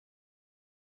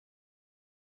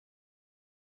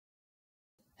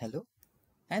Hello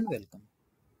and welcome.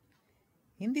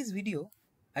 In this video,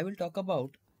 I will talk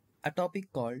about a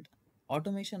topic called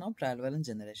automation of trial balance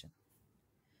generation.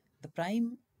 The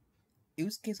prime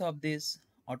use case of this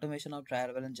automation of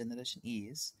trial balance generation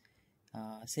is,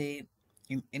 say,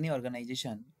 in any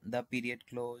organization, the period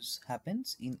close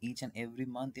happens in each and every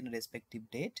month in a respective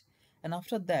date, and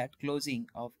after that closing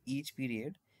of each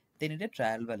period, they need a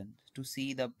trial balance to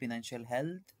see the financial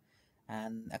health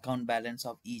and account balance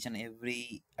of each and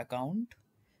every account,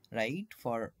 right,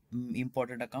 for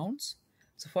important accounts.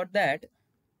 So for that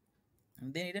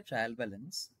they need a trial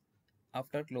balance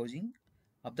after closing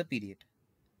of the period,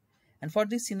 and for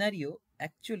this scenario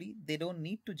actually they don't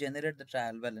need to generate the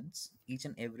trial balance each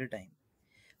and every time.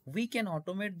 We can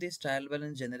automate this trial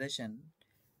balance generation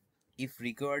if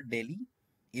required daily,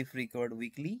 if required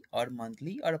weekly or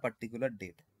monthly or a particular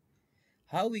date.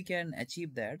 How we can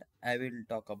achieve that I will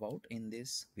talk about in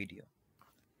this video.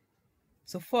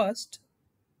 So first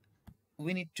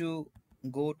we need to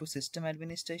go to system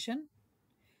administration,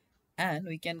 and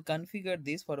we can configure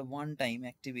this for a one-time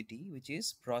activity, which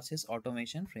is process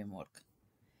automation framework.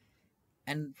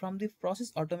 And from the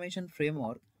process automation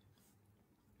framework,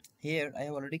 here I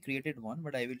have already created one,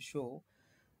 but I will show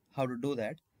how to do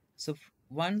that. So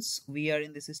once we are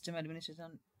in the system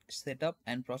administration setup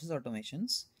and process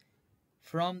automations,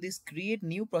 from this create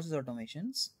new process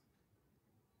automations,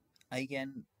 I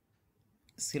can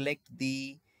select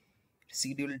the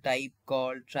schedule type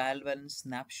called trial balance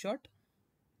snapshot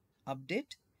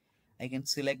update. I can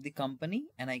select the company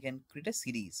and I can create a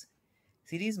series.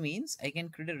 Series means I can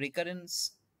create a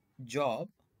recurrence job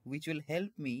which will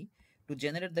help me to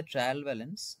generate the trial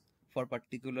balance for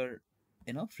particular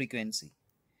frequency.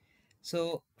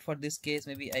 So for this case,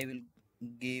 maybe I will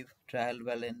give trial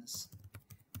balance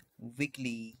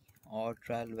weekly or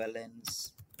trial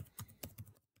balance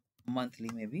monthly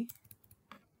maybe.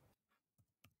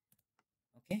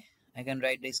 Okay, I can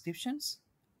write descriptions,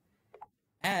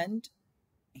 and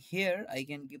here I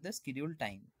can give the schedule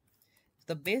time.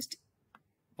 The best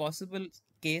possible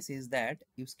case is that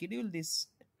you schedule this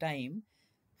time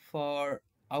for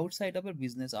outside of your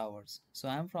business hours. So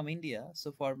I'm from India,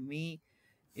 so for me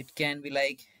it can be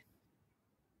like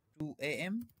 2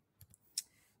 a.m.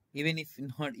 Even if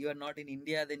not you are not in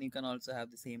India, then you can also have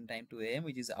the same time 2 a.m.,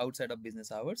 which is outside of business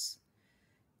hours,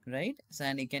 right? So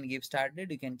and you can give start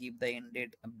date, you can keep the end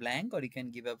date blank, or you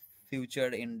can give a future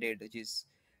end date which is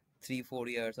 3-4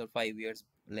 years or 5 years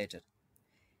later.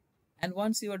 And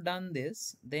once you are done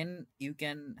this, then you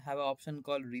can have an option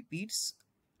called repeats.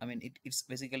 I mean it's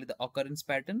basically the occurrence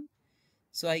pattern.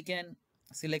 So I can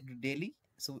select daily.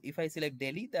 So if I select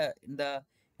daily, in the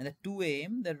 2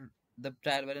 a.m. the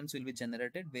trial balance will be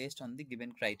generated based on the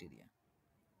given criteria.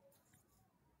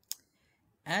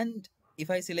 And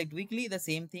if I select weekly, the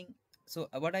same thing. So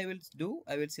what I will do,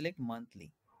 I will select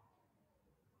monthly.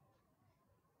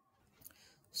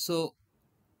 So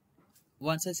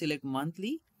once I select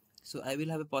monthly, so I will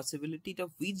have a possibility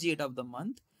of which date of the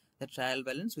month the trial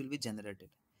balance will be generated.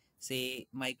 Say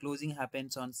my closing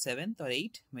happens on 7th or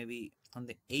 8th, maybe on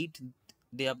the 8th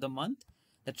day of the month,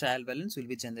 the trial balance will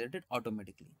be generated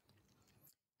automatically.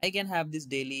 I can have this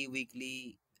daily,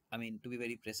 weekly, I mean to be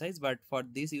very precise, but for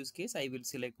this use case, I will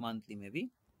select monthly maybe.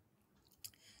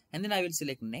 And then I will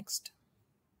select next.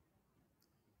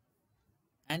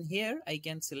 And here I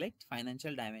can select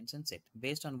financial dimension set.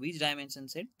 Based on which dimension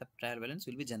set the trial balance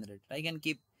will be generated. I can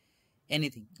keep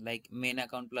anything like main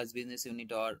account plus business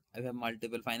unit, or I have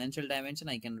multiple financial dimension,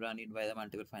 I can run it by the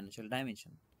multiple financial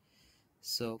dimension.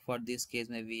 So for this case,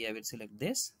 maybe I will select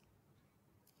this,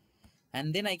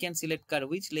 and then I can select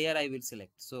which layer I will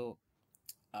select. So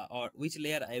or which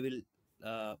layer I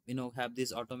will have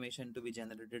this automation to be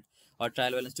generated, or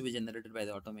trial balance to be generated by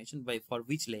the automation by for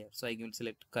which layer. So I will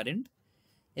select current,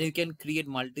 and you can create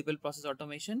multiple process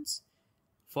automations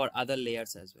for other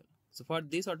layers as well. So for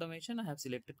this automation, I have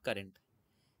selected current.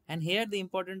 And here the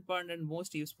important part and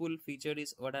most useful feature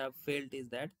is what I have felt is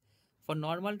that for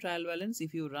normal trial balance,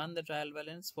 if you run the trial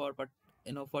balance for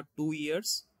for 2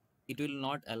 years, it will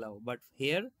not allow. But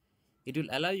here it will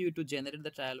allow you to generate the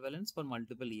trial balance for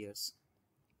multiple years.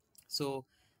 So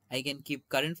I can keep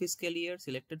current fiscal year,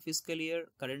 selected fiscal year,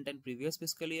 current and previous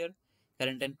fiscal year,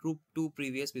 current and two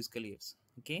previous fiscal years.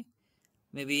 Okay.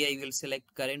 Maybe I will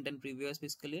select current and previous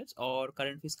fiscal years or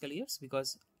current fiscal years,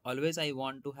 because always I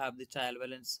want to have the trial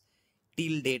balance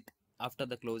till date after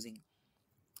the closing.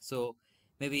 So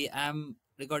maybe I'm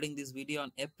recording this video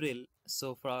on April.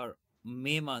 So for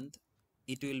May month,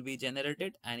 it will be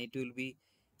generated, and it will be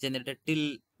generated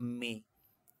till May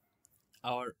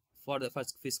or for the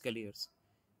first fiscal years.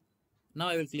 Now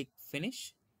I will click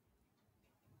finish.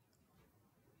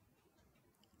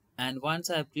 And once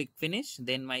I have clicked finish,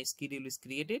 then my schedule is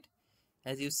created.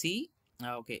 As you see,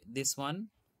 okay, this one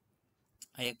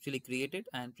I actually created,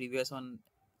 and previous one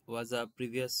was a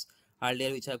previous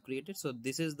earlier which I have created. So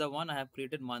this is the one I have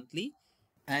created monthly.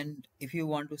 And if you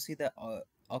want to see the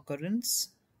occurrence,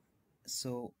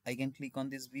 so I can click on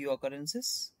this view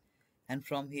occurrences, and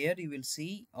from here you will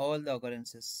see all the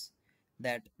occurrences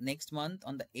that next month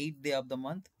on the 8th day of the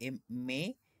month in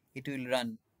May it will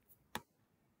run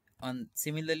on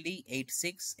similarly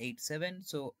 8/6, 8/7.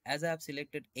 So as I have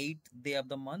selected 8th day of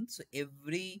the month, so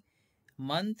every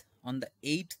month on the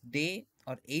 8th day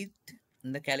or 8th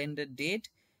in the calendar date,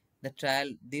 the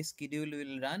trial this schedule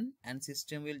will run and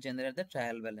system will generate the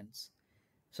trial balance.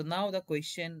 So now the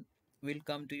question will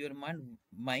come to your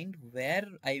mind where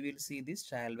I will see this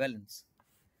trial balance.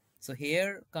 So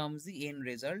here comes the end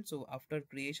result. So after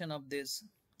creation of this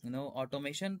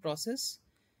automation process,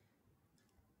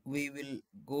 we will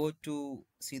go to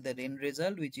see the end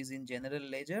result, which is in general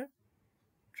ledger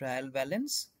trial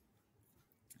balance.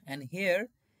 And here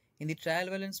in the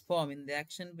trial balance form, in the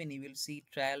action pane, you will see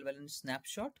trial balance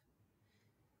snapshot.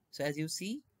 So as you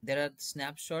see, there are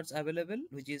snapshots available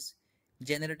which is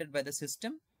generated by the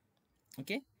system.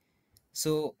 Okay,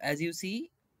 so as you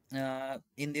see,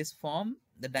 in this form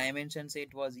the dimension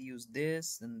set was used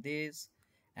this and this,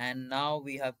 and now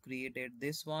we have created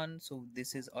this one. So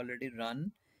this is already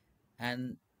run,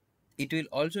 and it will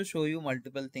also show you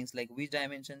multiple things like which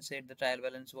dimension set the trial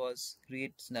balance was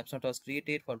snapshot was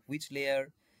created for which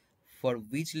layer, for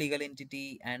which legal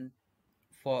entity, and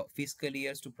for fiscal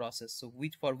years to process. So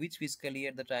for which fiscal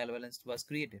year the trial balance was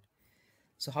created.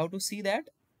 So how to see that?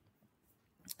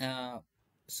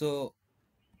 So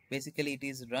basically it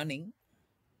is running,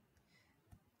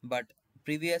 but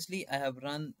previously I have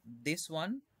run this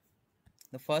one,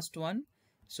 the first one,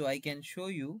 so I can show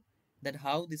you that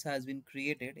how this has been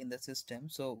created in the system.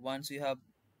 So once you have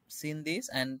seen this,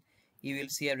 and you will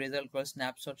see a result called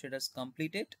snapshot status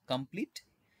complete.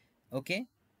 Okay,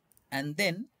 and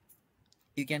then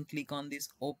you can click on this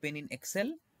open in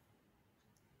Excel,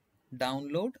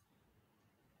 download.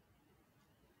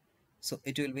 So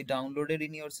it will be downloaded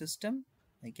in your system.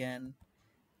 I can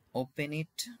open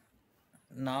it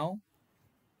now.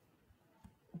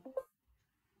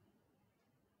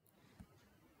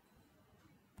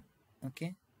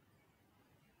 Okay,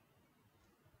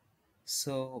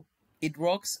 so it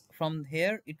works from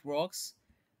here. It works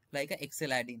like a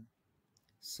Excel add-in.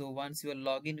 So once you are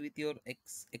logged in with your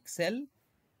Excel,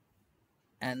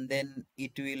 and then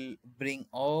it will bring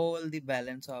all the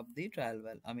balance of the trial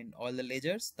balance, I mean all the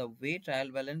ledgers, the way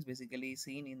trial balance basically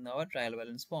seen in our trial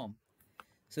balance form.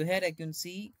 So here I can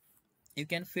see you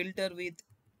can filter with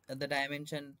the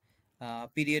dimension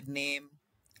period name,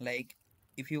 like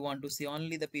if you want to see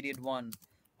only the period 1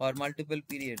 or multiple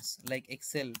periods like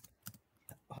Excel.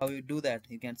 How you do that?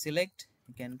 You can select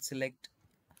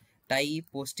type,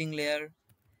 posting layer,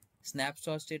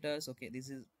 snapshot status. Okay, this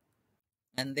is,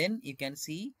 and then you can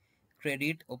see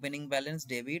credit, opening balance,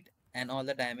 debit, and all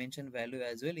the dimension value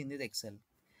as well in this Excel.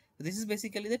 So this is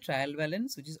basically the trial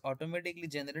balance which is automatically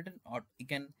generated, or you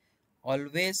can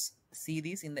always see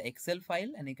this in the Excel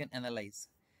file and you can analyze.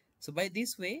 So by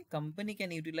this way, company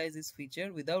can utilize this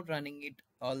feature without running it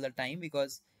all the time,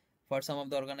 because for some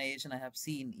of the organization I have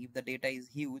seen, if the data is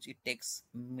huge, it takes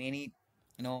many,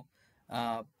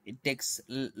 it takes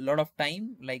a lot of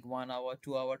time, like 1 hour,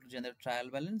 2 hour to generate trial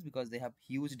balance, because they have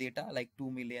huge data like 2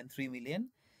 million, 3 million.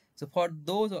 So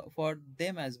for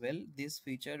them as well, this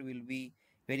feature will be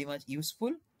very much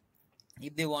useful.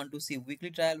 If they want to see weekly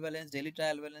trial balance, daily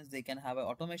trial balance, they can have an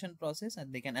automation process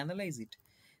and they can analyze it.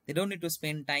 They don't need to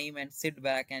spend time and sit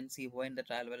back and see when the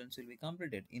trial balance will be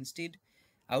completed. Instead,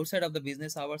 outside of the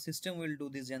business hour, system will do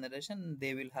this generation.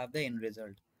 They will have the end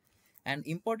result. And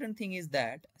important thing is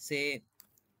that, say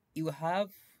you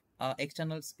have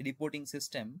external reporting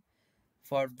system.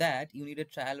 For that you need a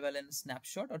trial balance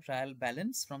snapshot or trial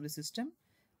balance from the system.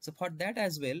 So for that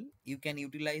as well, you can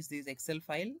utilize this Excel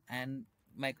file, and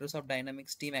Microsoft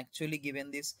Dynamics team actually given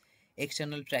this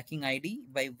external tracking ID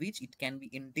by which it can be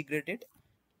integrated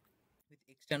with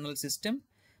external system,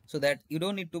 so that you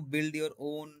don't need to build your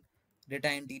own data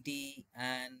entity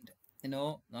and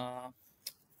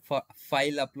for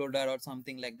file uploader or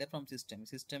something like that from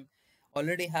system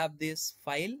already have this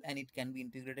file, and it can be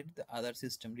integrated with the other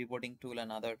system reporting tool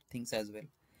and other things as well.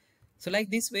 So like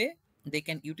this way they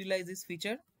can utilize this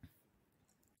feature.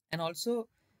 And also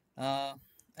uh,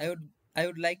 i would I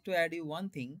would like to add you one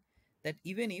thing, that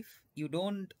even if you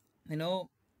don't you know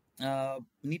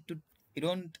need to, you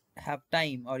don't have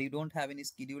time, or you don't have any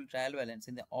scheduled trial balance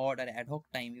in the odd or ad hoc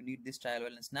time you need this trial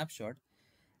balance snapshot,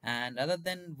 And rather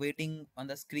than waiting on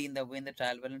the screen that when the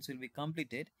trial balance will be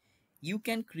completed, you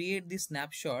can create this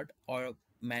snapshot or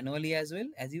manually as well.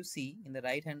 As you see in the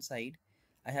right hand side,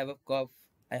 I have a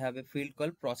I have a field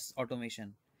called process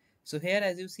automation. So here,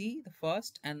 as you see, the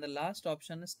first and the last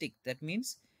option is ticked. That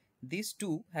means these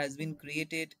two has been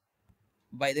created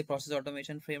by the process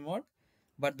automation framework,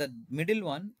 but the middle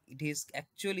one, it is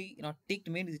actually not ticked,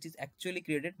 means it is actually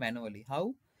created manually.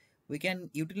 How we can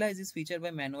utilize this feature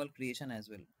by manual creation as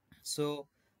well? So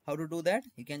how to do that?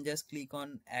 You can just click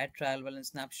on add trial balance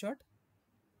snapshot,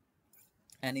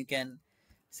 and you can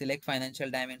select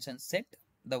financial dimension set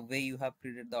the way you have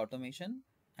created the automation,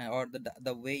 or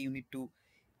the way you need to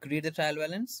create the trial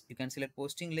balance. You can select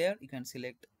posting layer, you can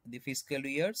select the fiscal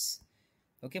years.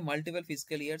 Okay, multiple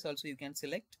fiscal years also you can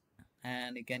select,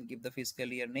 and you can give the fiscal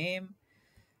year name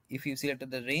if you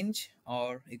selected the range,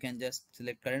 or you can just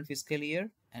select current fiscal year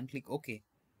and click OK.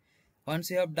 Once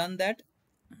you have done that,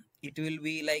 it will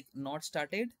be like not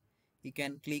started. You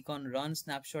can click on run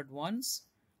snapshot once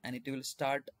and it will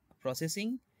start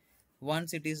processing.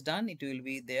 Once it is done, it will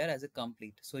be there as a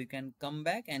complete, so you can come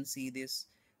back and see this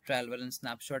trial balance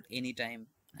snapshot anytime,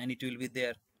 and it will be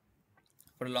there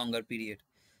for a longer period.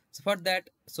 So for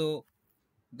that, so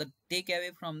the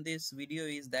takeaway from this video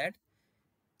is that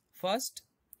first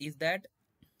is that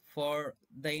for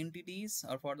the entities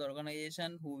or for the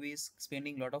organization who is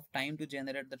spending a lot of time to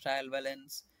generate the trial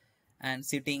balance and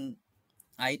sitting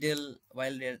idle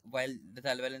while the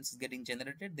trial balance is getting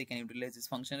generated, they can utilize this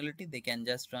functionality. They can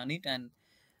just run it and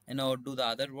do the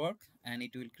other work, and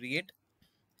it will create.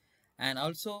 And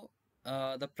also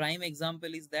the prime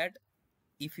example is that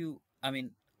if you,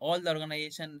 all the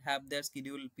organization have their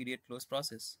schedule period close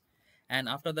process, and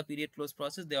after the period close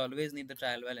process they always need the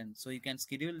trial balance. So you can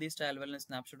schedule this trial balance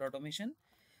snapshot automation.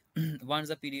 Once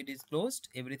the period is closed,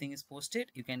 everything is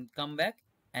posted, you can come back,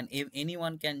 and if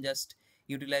anyone can just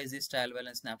utilize this trial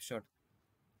balance snapshot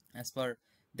as per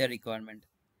their requirement.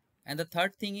 And the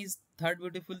third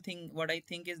beautiful thing what I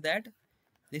think is that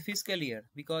the fiscal year,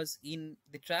 because in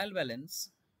the trial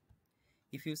balance,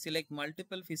 if you select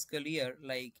multiple fiscal year,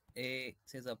 like a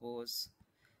say suppose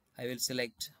I will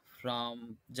select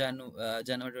from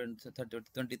January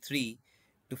 2023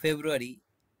 to February,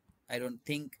 I don't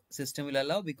think system will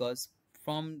allow, because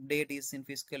from date is in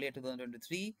fiscal year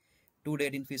 2023 to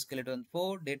date in fiscal year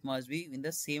 2004, date must be in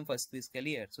the same first fiscal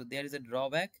year. So there is a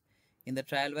drawback in the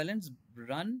trial balance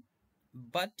run,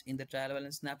 but in the trial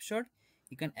balance snapshot,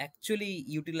 you can actually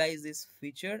utilize this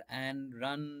feature and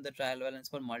run the trial balance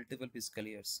for multiple fiscal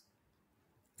years.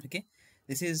 Okay,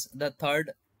 this is the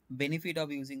third benefit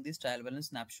of using this trial balance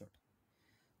snapshot.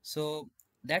 So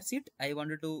that's it. I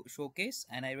wanted to showcase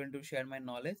and I want to share my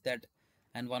knowledge that,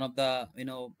 and one of the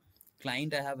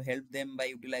client, I have helped them by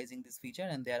utilizing this feature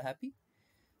and they are happy.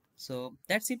 So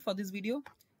that's it for this video.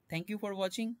 Thank you for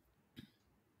watching.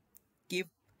 Keep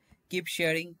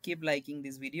sharing, keep liking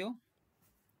this video.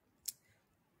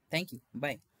 Thank you.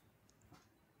 Bye.